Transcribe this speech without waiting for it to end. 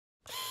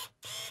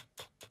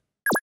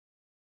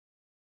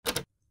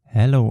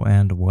Hello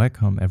and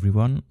welcome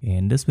everyone.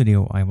 In this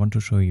video I want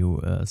to show you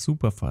a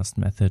super fast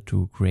method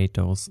to create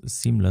those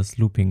seamless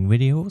looping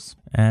videos,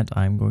 and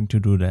I'm going to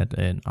do that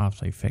in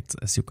After Effects,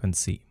 as you can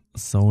see.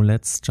 So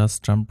let's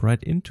just jump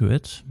right into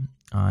it.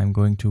 I'm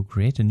going to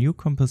create a new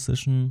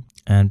composition,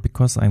 and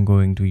because I'm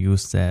going to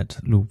use that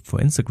loop for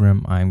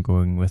Instagram, I'm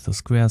going with a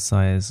square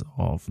size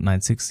of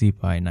 960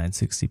 by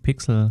 960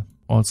 pixel.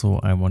 Also,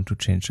 I want to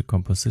change the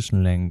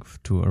composition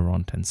length to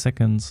around 10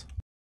 seconds.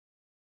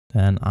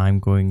 Then I'm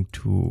going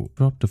to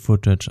drop the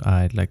footage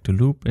I'd like to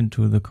loop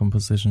into the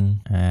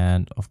composition,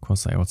 and of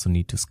course I also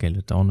need to scale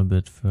it down a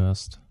bit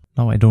first.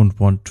 Now I don't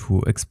want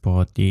to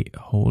export the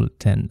whole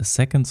 10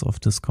 seconds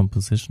of this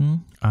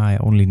composition. I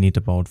only need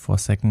about 4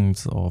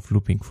 seconds of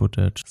looping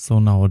footage. So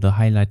now the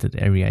highlighted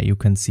area you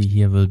can see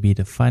here will be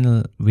the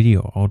final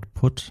video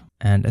output.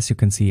 And as you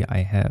can see, I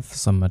have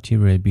some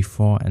material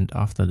before and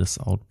after this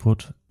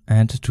output.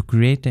 And to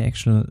create the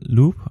actual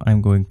loop,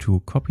 I'm going to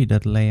copy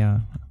that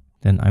layer.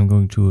 Then I'm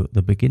going to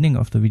the beginning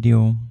of the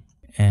video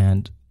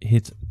and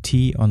hit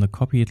T on the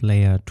copied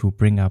layer to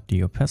bring up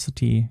the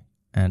opacity,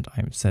 and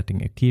I'm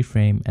setting a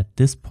keyframe at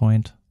this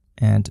point.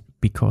 And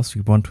because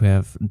we want to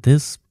have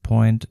this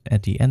point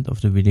at the end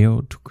of the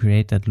video to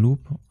create that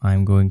loop,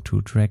 I'm going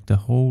to drag the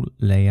whole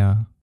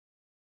layer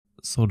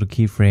so the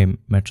keyframe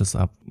matches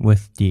up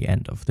with the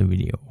end of the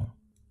video.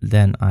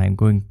 Then I'm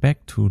going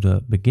back to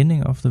the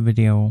beginning of the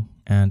video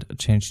and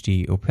change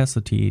the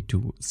opacity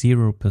to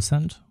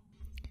 0%.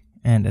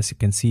 And as you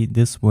can see,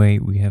 this way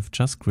we have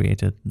just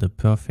created the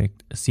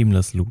perfect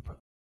seamless loop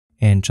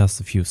in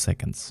just a few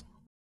seconds.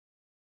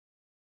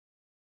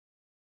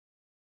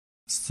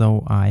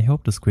 So I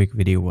hope this quick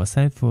video was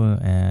helpful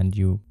and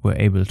you were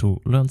able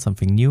to learn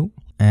something new.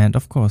 And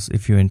of course,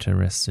 if you're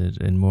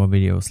interested in more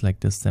videos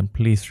like this, then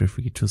please feel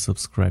free to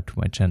subscribe to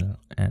my channel.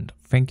 And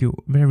thank you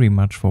very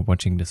much for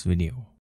watching this video.